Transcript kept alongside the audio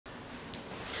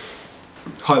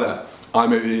Hi there, I'm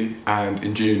Ovi, and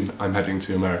in June I'm heading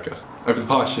to America. Over the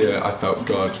past year I felt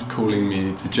God calling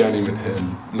me to journey with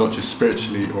Him, not just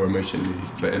spiritually or emotionally,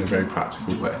 but in a very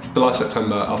practical way. So last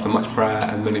September, after much prayer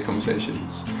and many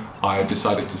conversations, I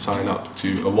decided to sign up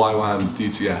to a ywam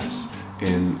DTS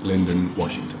in Linden,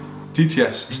 Washington.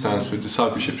 DTS stands for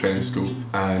Discipleship Training School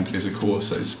and is a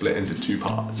course that is split into two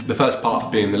parts. The first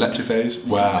part being the lecture phase,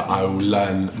 where I will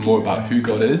learn more about who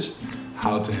God is,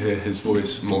 how to hear His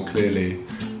voice more clearly,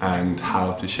 and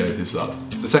how to show His love.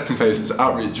 The second phase is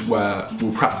outreach, where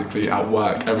we'll practically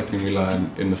outwork everything we learn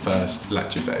in the first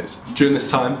lecture phase. During this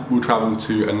time, we'll travel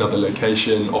to another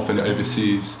location, often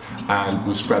overseas, and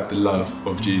we'll spread the love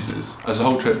of Jesus. As the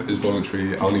whole trip is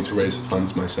voluntary, I'll need to raise the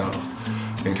funds myself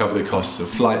and cover the costs of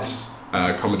flights,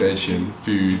 accommodation,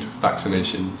 food,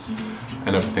 vaccinations,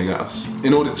 and everything else.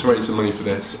 In order to raise the money for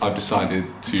this, I've decided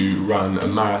to run a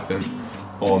marathon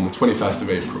on the 21st of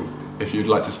April. If you'd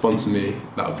like to sponsor me,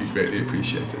 that would be greatly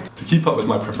appreciated. To keep up with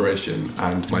my preparation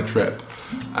and my trip,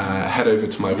 head over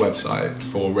to my website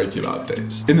for regular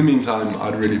updates. In the meantime,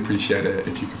 I'd really appreciate it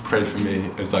if you could pray for me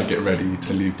as I get ready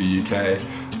to leave the UK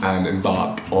and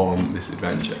embark on this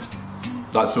adventure.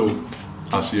 That's all.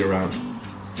 I'll see you around.